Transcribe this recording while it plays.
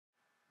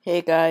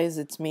Hey guys,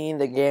 it's me,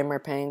 the Gamer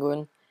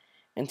Penguin,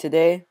 and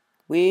today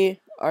we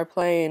are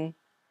playing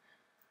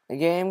a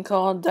game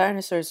called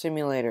Dinosaur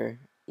Simulator.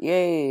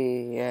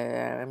 Yay!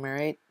 Yeah, am I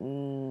right?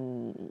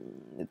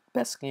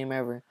 Best game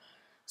ever.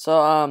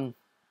 So,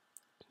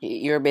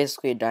 you're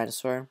basically a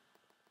dinosaur.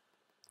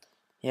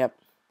 Yep.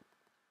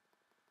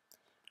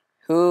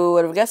 Who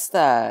would have guessed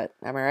that?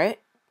 Am I right?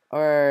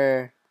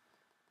 Or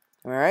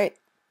am I right?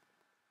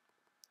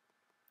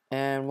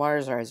 And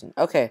water's rising.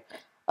 Okay.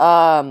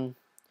 Um.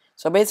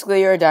 So basically,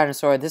 you're a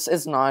dinosaur. This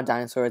is not a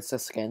dinosaur. It's a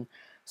skin.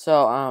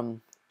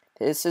 So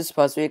this is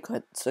supposed to be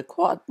it's a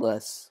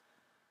quadless,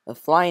 a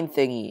flying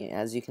thingy.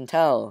 As you can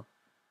tell,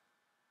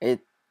 it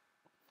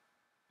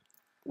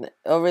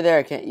over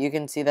there. You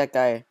can see that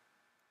guy,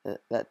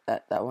 that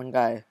one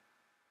guy.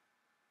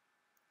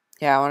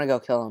 Yeah, I want to go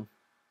kill him.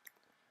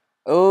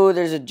 Oh,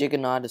 there's a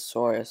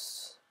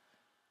Giganotosaurus.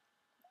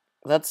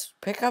 Let's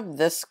pick up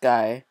this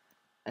guy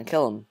and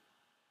kill him.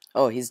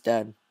 Oh, he's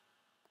dead.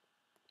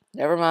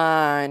 Never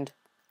mind.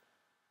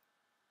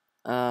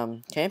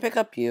 Can I pick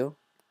up you?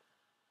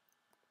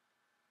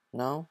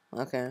 No?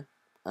 Okay.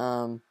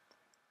 How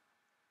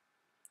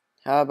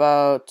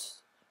about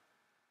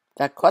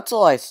that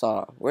Quetzal I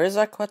saw? Where's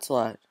that Quetzal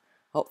at?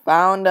 Oh,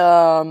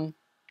 found,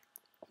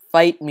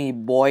 fight me,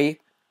 boy.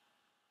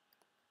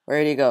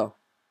 Where did he go?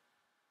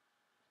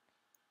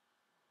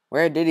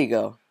 Where did he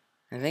go?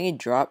 I think he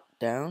dropped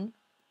down.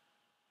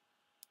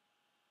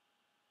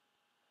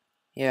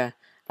 Yeah.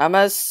 I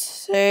must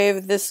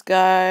save this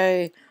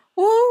guy.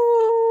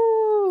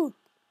 Woo!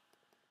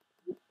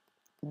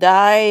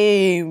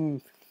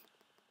 Diamonds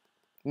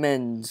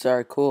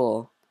are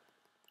cool.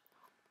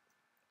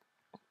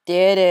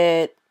 Did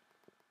it.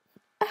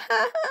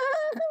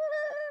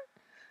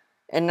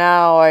 And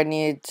now I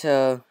need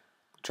to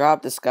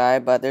drop this guy,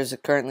 but there's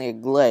currently a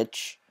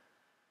glitch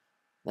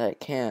that it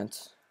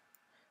can't.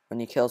 When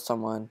you kill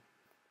someone,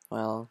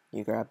 well,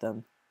 you grab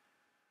them.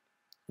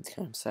 It's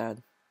kind of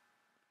sad.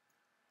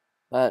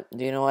 But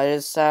do you know what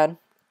is sad?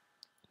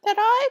 That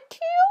I killed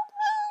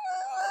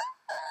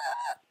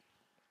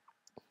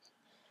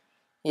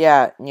him.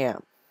 Yeah.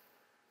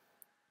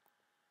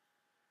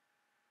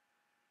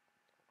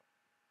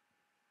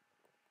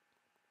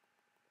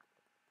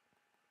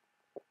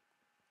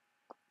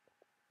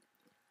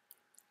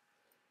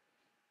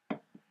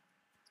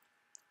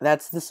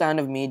 That's the sound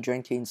of me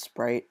drinking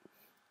Sprite.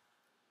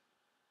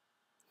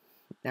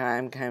 Now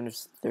I'm kind of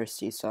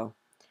thirsty, so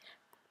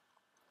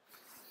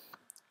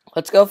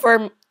let's go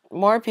for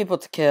more people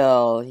to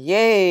kill.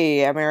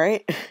 Yay! Am I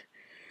right?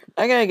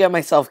 I'm gonna get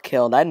myself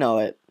killed. I know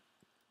it.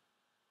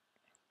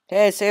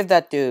 Hey, save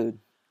that dude.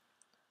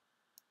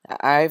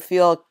 I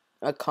feel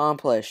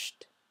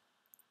accomplished.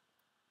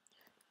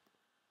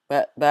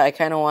 But I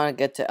kind of want to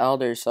get to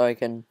Elder so I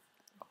can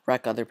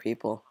wreck other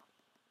people.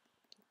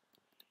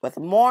 With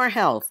more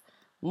health,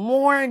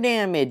 more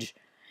damage,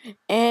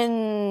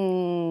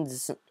 and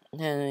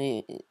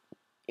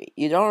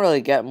you don't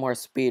really get more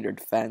speed or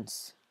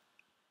defense.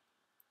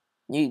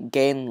 You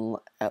gain,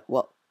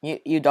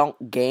 you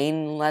don't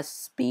gain less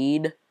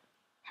speed.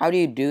 How do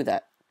you do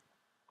that?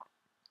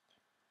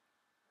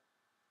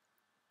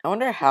 I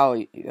wonder how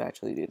you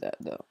actually do that,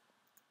 though.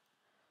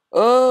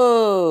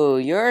 Oh,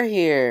 you're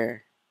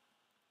here.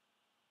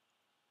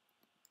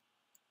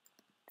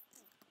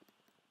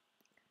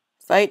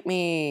 Fight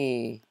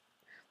me.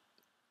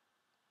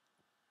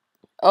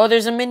 Oh,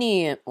 there's a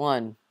mini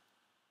one.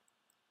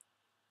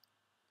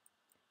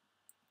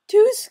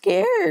 Too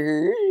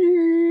scared.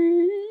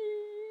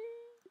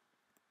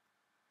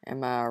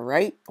 Am I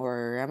right?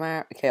 Or am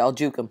I... Okay, I'll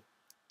juke him.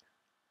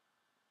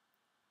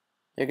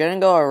 They're gonna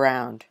go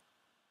around.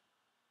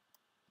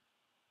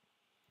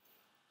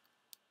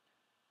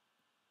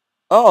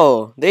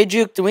 Oh, they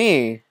juked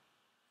me.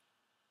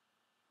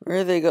 Where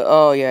did they go?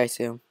 Oh, yeah, I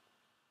see him.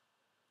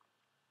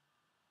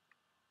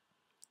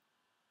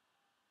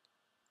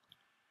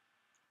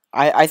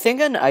 I think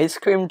an ice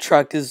cream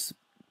truck is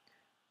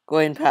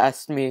going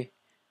past me.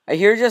 I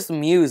hear just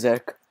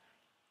music.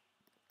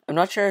 I'm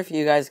not sure if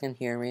you guys can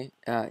hear me.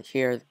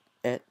 Hear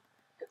it.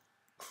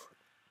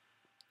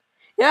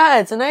 Yeah,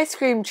 it's an ice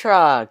cream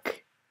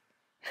truck.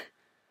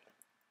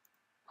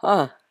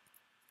 Huh.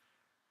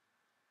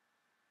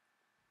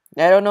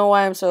 I don't know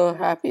why I'm so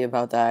happy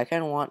about that. I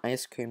kind of want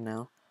ice cream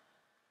now.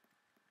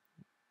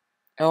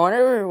 I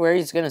wonder where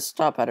he's gonna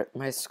stop at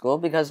my school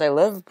because I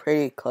live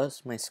pretty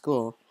close to my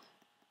school.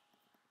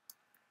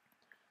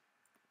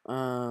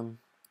 I'm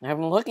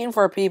looking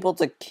for people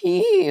to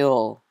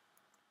kill.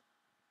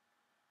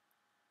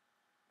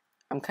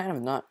 I'm kind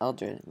of not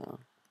elderly though.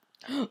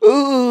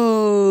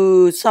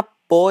 Ooh, sup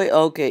boy?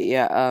 Okay,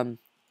 yeah,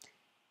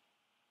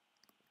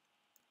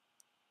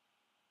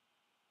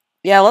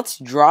 yeah, let's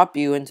drop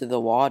you into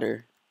the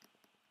water.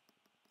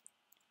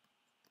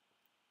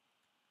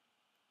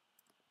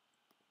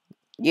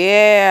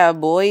 Yeah,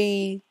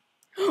 boy.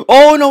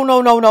 Oh no.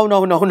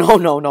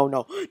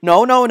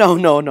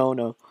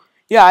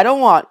 Yeah, I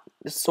don't want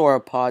the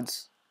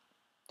sauropods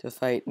to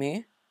fight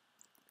me.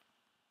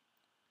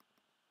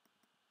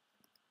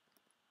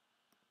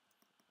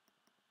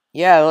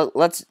 Yeah,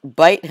 let's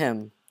bite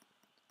him.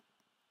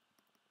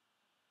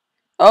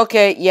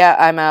 Okay, yeah,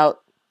 I'm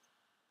out.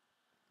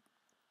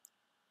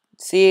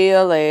 See you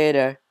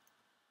later.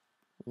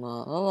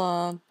 La, la,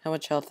 la. How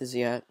much health is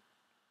he at?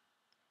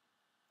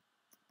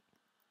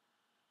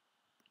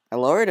 I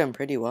lowered him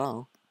pretty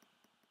well.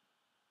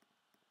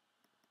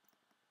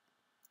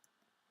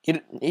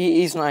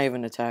 He's not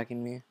even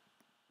attacking me.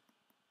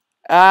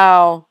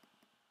 Ow.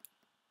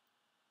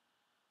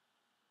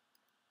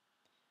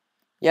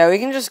 Yeah, we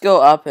can just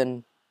go up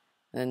and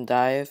then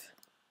dive.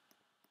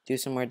 Do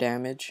some more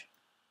damage.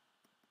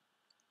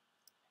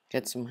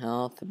 Get some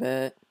health a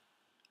bit.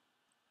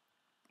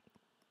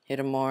 Hit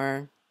him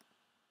more.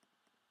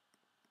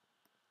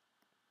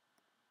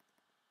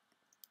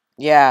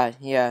 Yeah,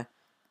 yeah.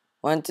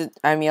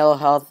 I'm yellow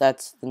health,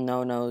 that's the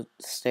no-no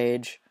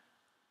stage.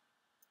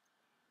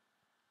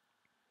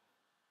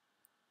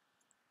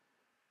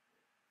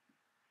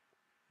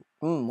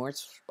 More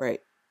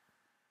Sprite.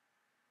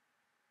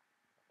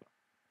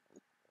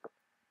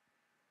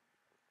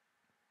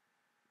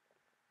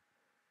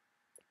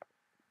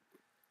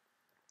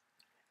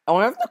 I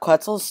wonder if the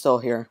Quetzal's still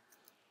here.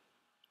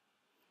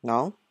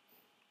 No?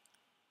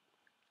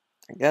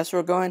 I guess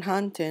we're going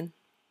hunting.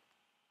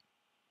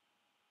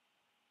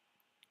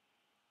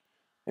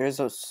 There's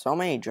so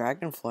many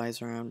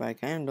dragonflies around, but I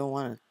kind of don't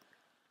want to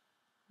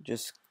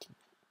just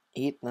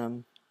eat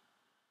them.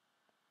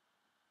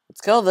 Let's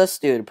kill this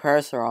dude,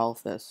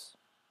 Parasaurolophus.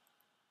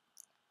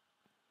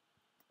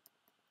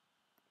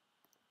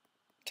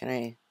 Can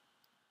I?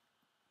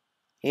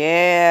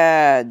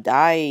 Yeah,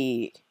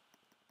 die.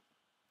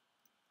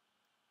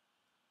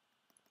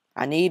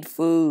 I need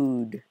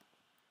food.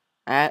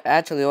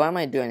 Actually, what am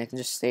I doing? I can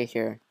just stay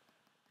here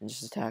and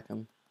just attack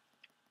him.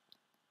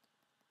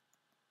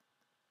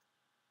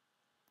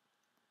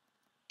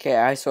 Okay,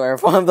 I swear,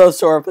 if one of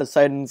those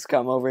Sauroposeidons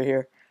come over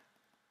here.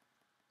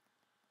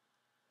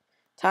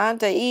 Time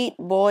to eat,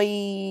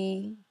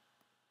 boy.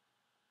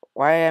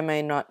 Why am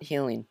I not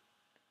healing?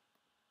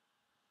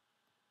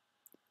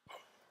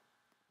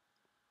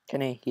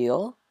 Can I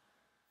heal?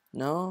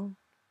 No.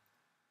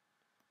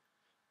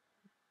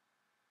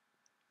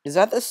 Is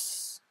that the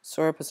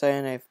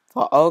Sauroposeidon I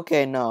fought?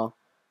 Okay, no.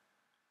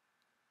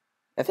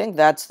 I think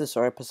that's the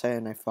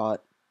Sauroposeidon I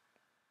fought.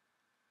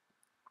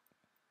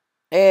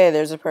 Hey,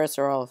 there's a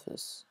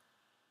Parasaurolophus.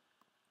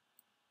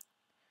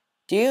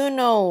 Do you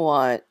know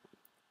what?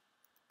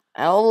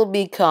 I will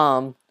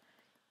become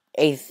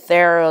a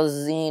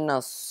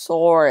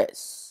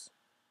Therizinosaurus.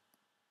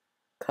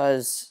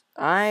 Because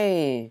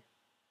I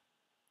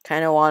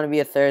kind of want to be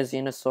a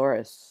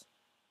Therizinosaurus.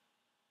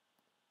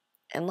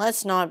 And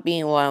let's not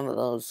be one of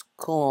those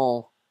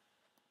cool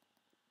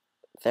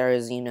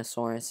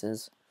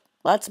Therizinosaurus.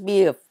 Let's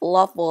be a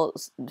fluffle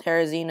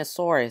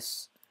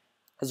Therizinosaurus.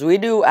 Because we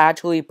do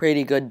actually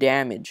pretty good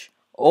damage.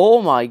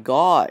 Oh my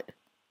god.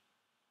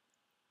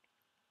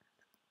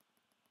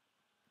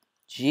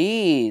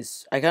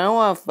 Jeez. I kind of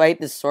want to fight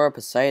this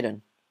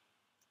Sauroposeidon.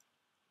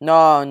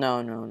 No,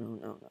 no, no, no,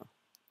 no, no.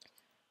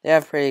 They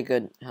have pretty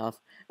good health.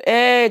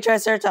 Hey,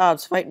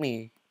 Triceratops, fight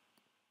me.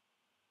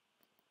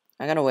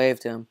 I'm gonna wave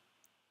to him.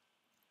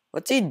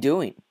 What's he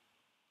doing?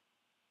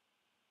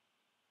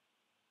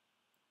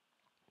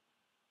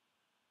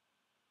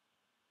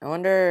 I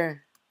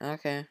wonder...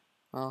 Okay,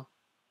 well.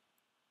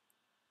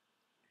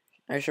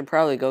 I should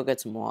probably go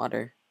get some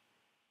water.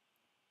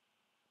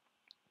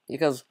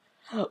 Because...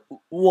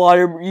 What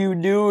are you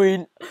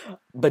doing?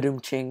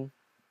 Badum-ching.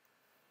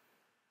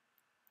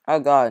 Oh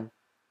god.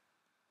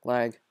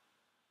 Lag.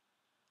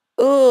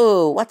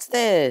 Ooh, what's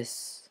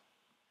this?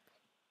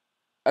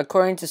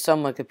 According to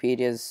some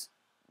Wikipedias,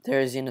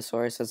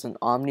 Therizinosaurus is an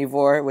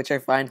omnivore, which I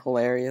find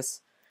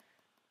hilarious.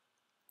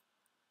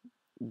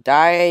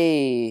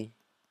 Die...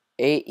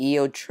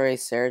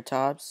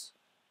 Eotriceratops.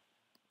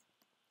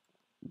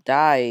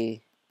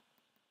 Die.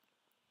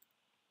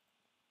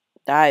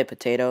 Die,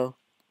 potato.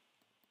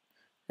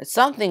 It's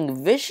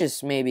something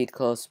vicious maybe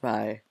close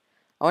by.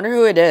 I wonder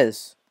who it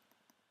is.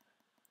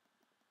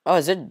 Oh,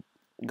 is it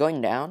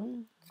going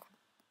down?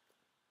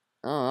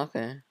 Oh,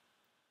 okay.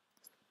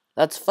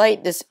 Let's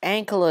fight this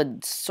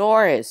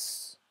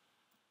Ankylosaurus.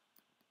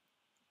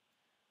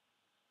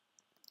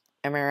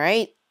 Am I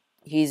right?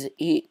 He's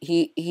he's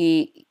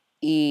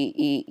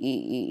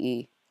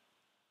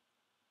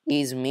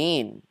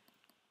mean.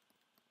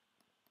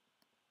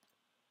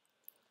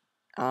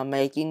 I'm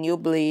making you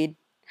bleed.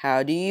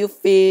 How do you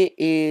feel?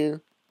 You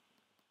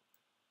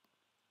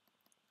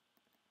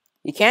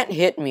can't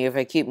hit me if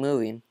I keep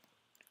moving.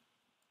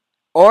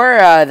 Or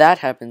that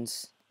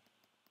happens.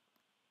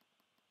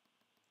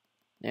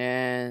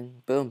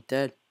 And boom,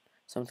 dead.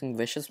 Something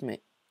vicious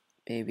may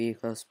be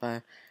close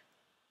by.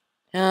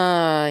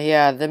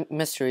 Yeah, the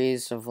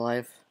mysteries of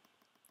life.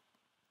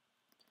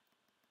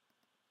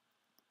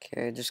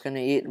 Okay, just gonna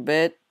eat a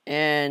bit.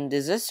 And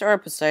is this our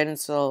Poseidon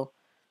still?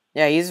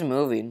 Yeah, he's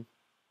moving.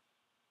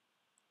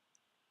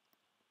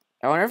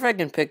 I wonder if I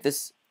can pick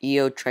this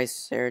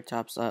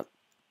Eotriceratops up.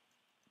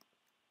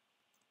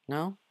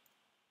 No?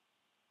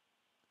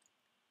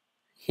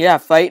 Yeah,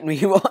 fight me,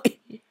 boy.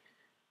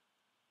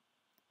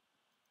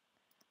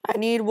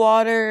 need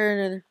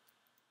water.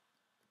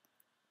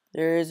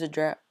 There is a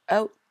drought.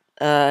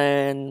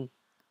 And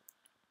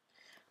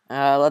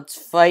let's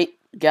fight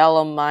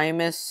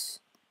Gallimimus,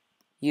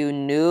 you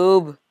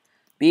noob.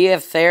 Be a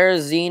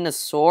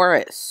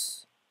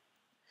Therizinosaurus.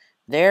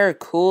 They're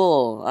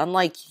cool,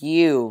 unlike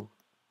you.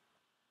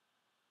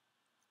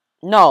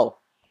 No.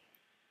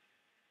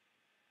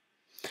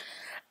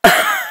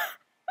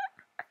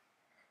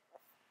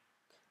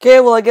 Okay,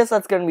 well, I guess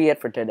that's gonna be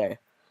it for today.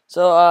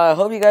 So, I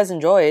hope you guys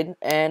enjoyed,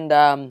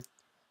 and,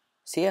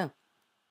 see ya.